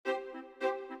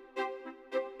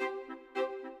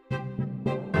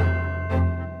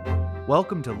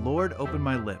Welcome to Lord Open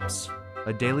My Lips,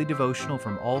 a daily devotional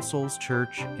from All Souls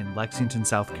Church in Lexington,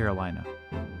 South Carolina.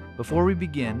 Before we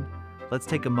begin, let's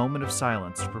take a moment of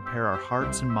silence to prepare our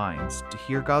hearts and minds to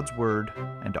hear God's word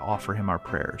and to offer Him our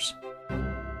prayers.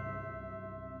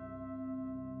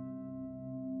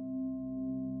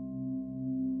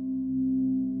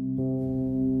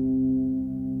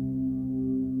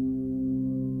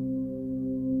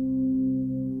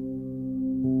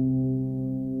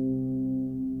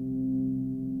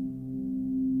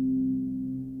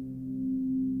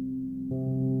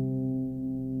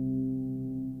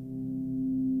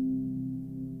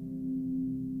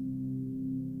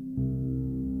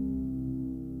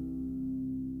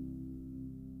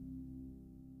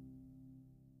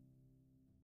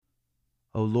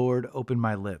 O Lord, open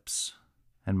my lips,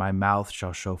 and my mouth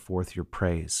shall show forth your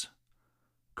praise.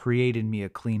 Create in me a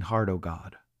clean heart, O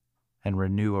God, and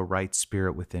renew a right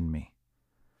spirit within me.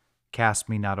 Cast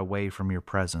me not away from your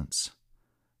presence,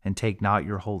 and take not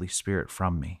your Holy Spirit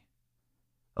from me.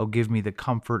 O give me the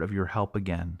comfort of your help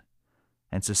again,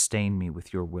 and sustain me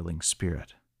with your willing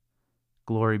spirit.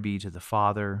 Glory be to the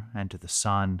Father, and to the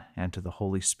Son, and to the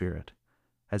Holy Spirit,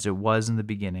 as it was in the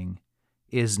beginning,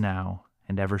 is now,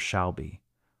 and ever shall be,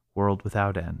 world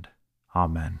without end.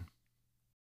 Amen.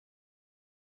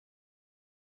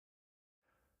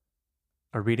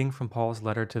 A reading from Paul's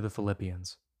letter to the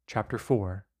Philippians, chapter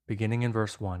 4, beginning in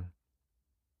verse 1.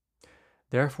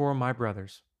 Therefore, my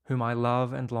brothers, whom I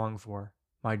love and long for,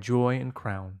 my joy and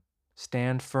crown,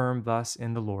 stand firm thus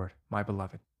in the Lord, my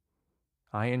beloved.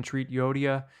 I entreat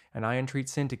Euodia and I entreat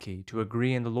Syntyche to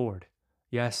agree in the Lord.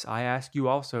 Yes, I ask you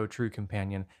also, true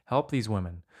companion, help these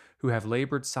women, who have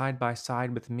labored side by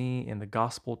side with me in the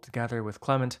gospel together with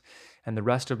Clement and the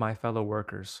rest of my fellow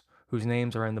workers, whose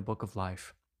names are in the book of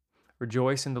life.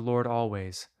 Rejoice in the Lord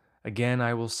always. Again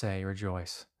I will say,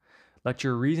 rejoice. Let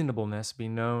your reasonableness be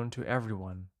known to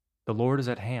everyone. The Lord is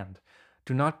at hand.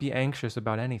 Do not be anxious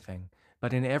about anything,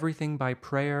 but in everything by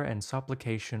prayer and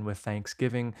supplication with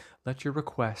thanksgiving, let your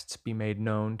requests be made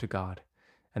known to God.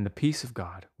 And the peace of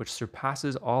God, which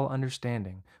surpasses all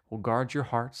understanding, will guard your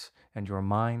hearts and your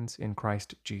minds in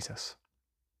Christ Jesus.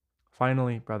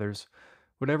 Finally, brothers,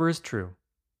 whatever is true,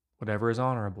 whatever is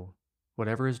honorable,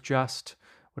 whatever is just,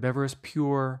 whatever is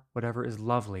pure, whatever is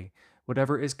lovely,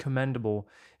 whatever is commendable,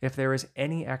 if there is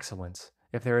any excellence,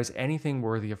 if there is anything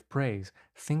worthy of praise,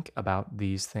 think about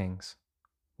these things.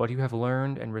 What you have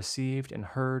learned and received and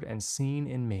heard and seen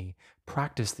in me,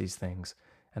 practice these things,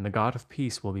 and the God of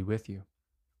peace will be with you.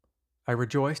 I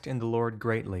rejoiced in the Lord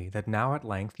greatly that now at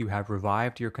length you have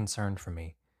revived your concern for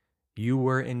me. You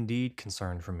were indeed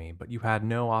concerned for me, but you had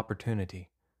no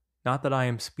opportunity. Not that I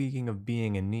am speaking of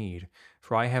being in need,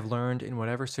 for I have learned in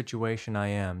whatever situation I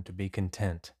am to be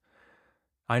content.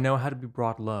 I know how to be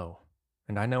brought low,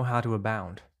 and I know how to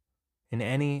abound. In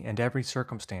any and every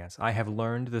circumstance I have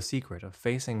learned the secret of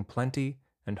facing plenty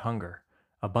and hunger,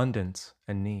 abundance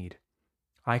and need.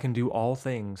 I can do all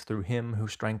things through him who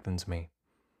strengthens me.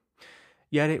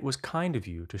 Yet it was kind of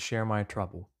you to share my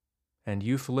trouble. And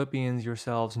you Philippians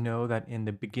yourselves know that in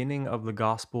the beginning of the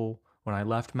gospel, when I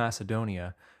left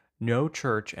Macedonia, no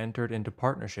church entered into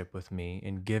partnership with me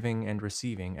in giving and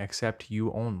receiving except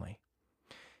you only.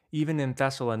 Even in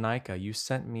Thessalonica you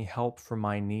sent me help for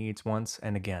my needs once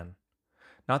and again.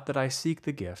 Not that I seek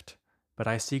the gift, but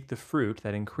I seek the fruit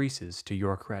that increases to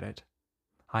your credit.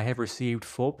 I have received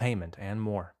full payment and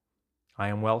more. I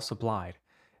am well supplied,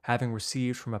 having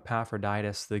received from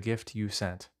Epaphroditus the gift you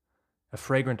sent, a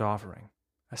fragrant offering,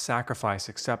 a sacrifice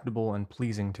acceptable and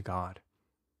pleasing to God.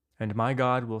 And my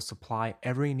God will supply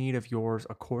every need of yours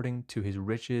according to his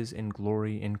riches in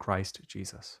glory in Christ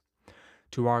Jesus.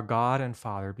 To our God and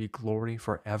Father be glory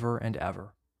forever and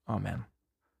ever. Amen.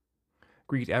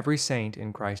 Greet every saint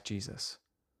in Christ Jesus.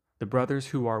 The brothers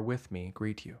who are with me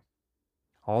greet you.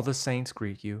 All the saints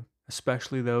greet you,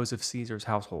 especially those of Caesar's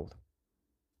household.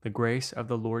 The grace of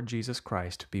the Lord Jesus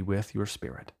Christ be with your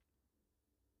spirit.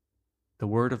 The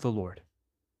word of the Lord.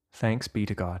 Thanks be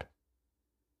to God.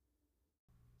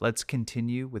 Let's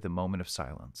continue with a moment of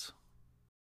silence.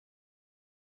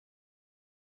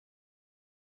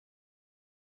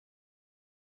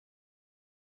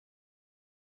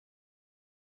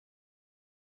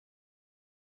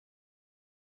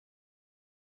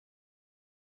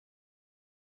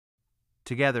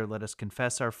 Together, let us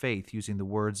confess our faith using the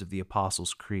words of the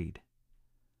Apostles' Creed.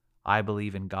 I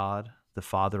believe in God, the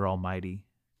Father Almighty,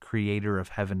 creator of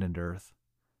heaven and earth.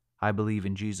 I believe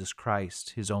in Jesus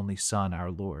Christ, his only Son,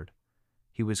 our Lord.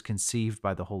 He was conceived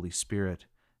by the Holy Spirit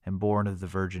and born of the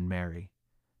Virgin Mary.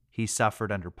 He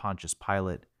suffered under Pontius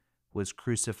Pilate, was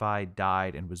crucified,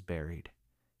 died, and was buried.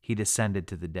 He descended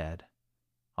to the dead.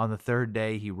 On the third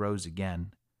day he rose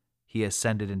again. He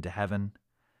ascended into heaven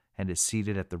and is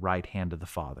seated at the right hand of the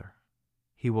Father.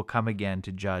 He will come again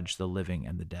to judge the living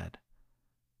and the dead.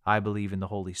 I believe in the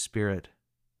Holy Spirit,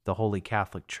 the Holy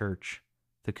Catholic Church,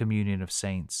 the communion of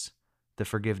saints, the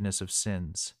forgiveness of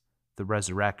sins, the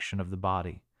resurrection of the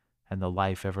body, and the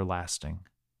life everlasting.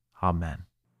 Amen.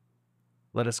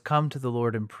 Let us come to the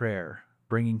Lord in prayer,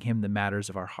 bringing him the matters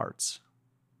of our hearts.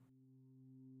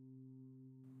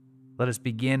 Let us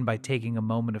begin by taking a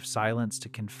moment of silence to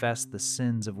confess the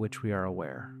sins of which we are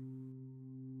aware.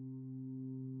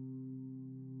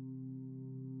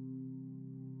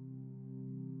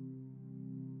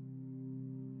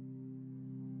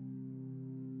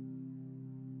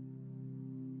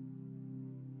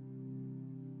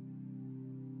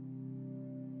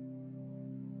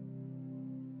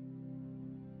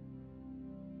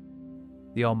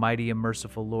 The Almighty and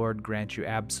merciful Lord grant you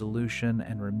absolution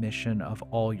and remission of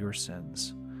all your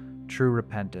sins, true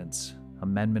repentance,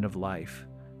 amendment of life,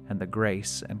 and the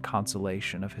grace and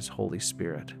consolation of his Holy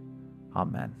Spirit.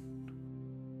 Amen.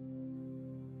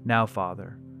 Now,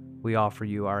 Father, we offer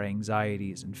you our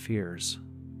anxieties and fears.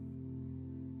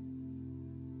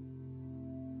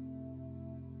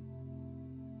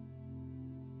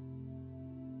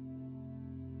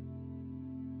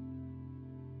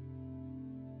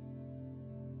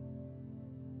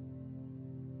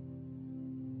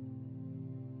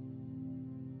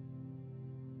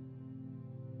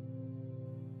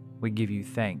 We give you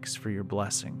thanks for your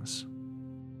blessings.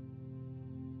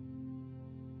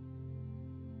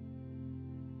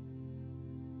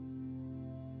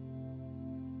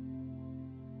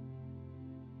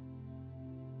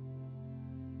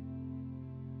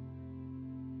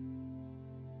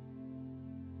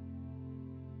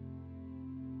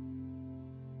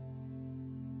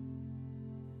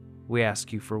 We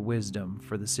ask you for wisdom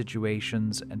for the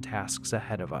situations and tasks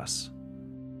ahead of us.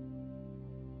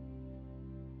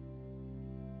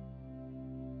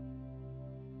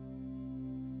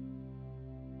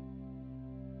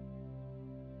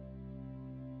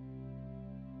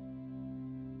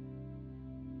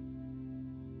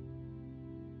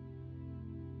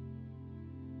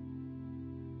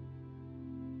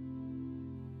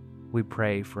 We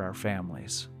pray for our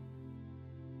families.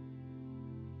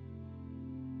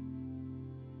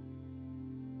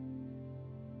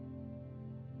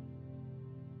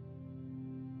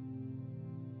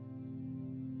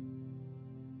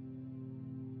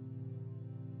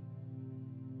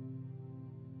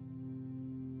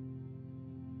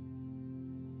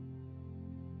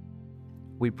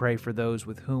 We pray for those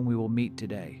with whom we will meet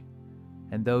today,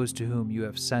 and those to whom you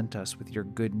have sent us with your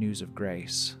good news of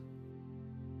grace.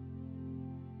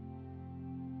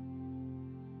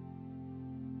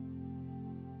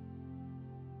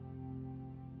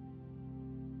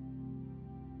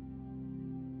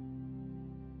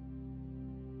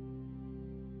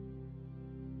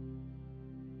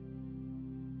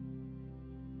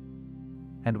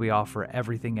 And we offer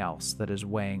everything else that is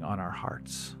weighing on our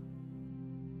hearts.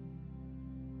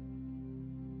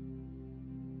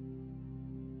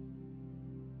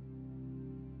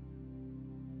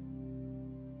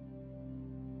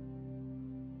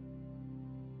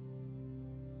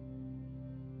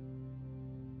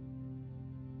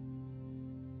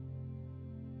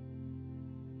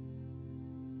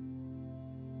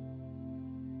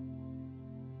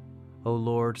 O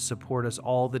Lord, support us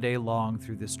all the day long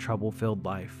through this trouble-filled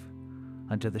life,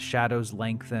 until the shadows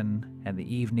lengthen and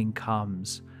the evening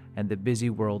comes, and the busy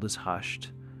world is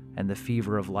hushed, and the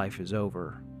fever of life is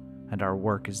over, and our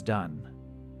work is done.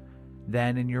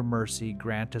 Then in your mercy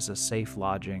grant us a safe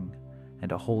lodging,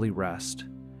 and a holy rest,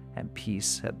 and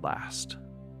peace at last.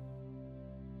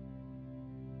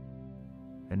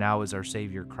 And now as our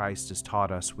Savior Christ has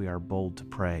taught us, we are bold to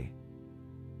pray.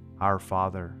 Our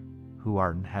Father, who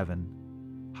art in heaven,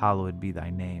 hallowed be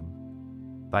thy name.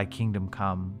 Thy kingdom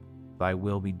come, thy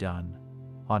will be done,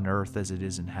 on earth as it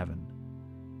is in heaven.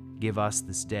 Give us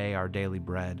this day our daily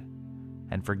bread,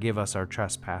 and forgive us our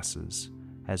trespasses,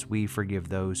 as we forgive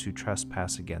those who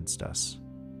trespass against us.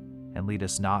 And lead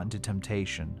us not into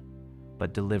temptation,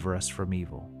 but deliver us from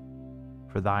evil.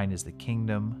 For thine is the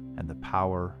kingdom, and the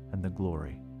power, and the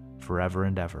glory, forever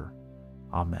and ever.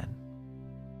 Amen.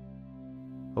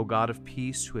 O God of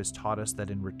peace, who has taught us that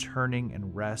in returning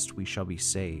and rest we shall be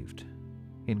saved,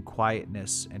 in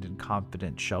quietness and in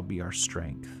confidence shall be our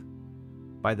strength.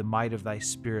 By the might of thy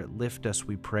Spirit lift us,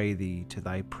 we pray thee, to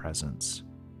thy presence,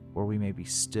 where we may be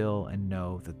still and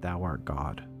know that thou art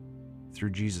God. Through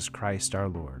Jesus Christ our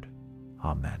Lord.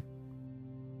 Amen.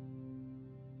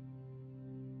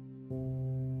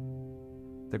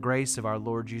 The grace of our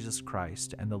Lord Jesus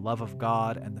Christ, and the love of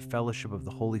God, and the fellowship of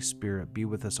the Holy Spirit be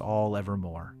with us all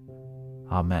evermore.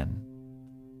 Amen.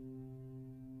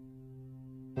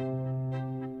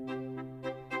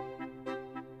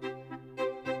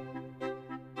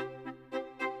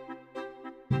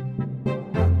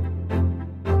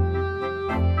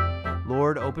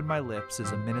 Lord, Open My Lips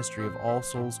is a ministry of All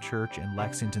Souls Church in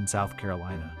Lexington, South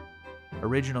Carolina.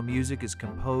 Original music is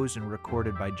composed and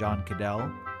recorded by John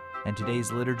Cadell, and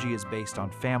today's liturgy is based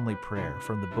on family prayer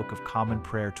from the Book of Common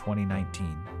Prayer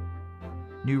 2019.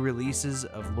 New releases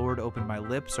of Lord, Open My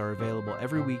Lips are available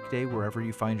every weekday wherever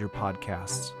you find your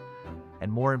podcasts,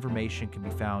 and more information can be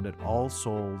found at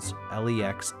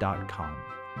allsoulslex.com.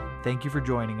 Thank you for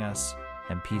joining us,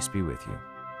 and peace be with you.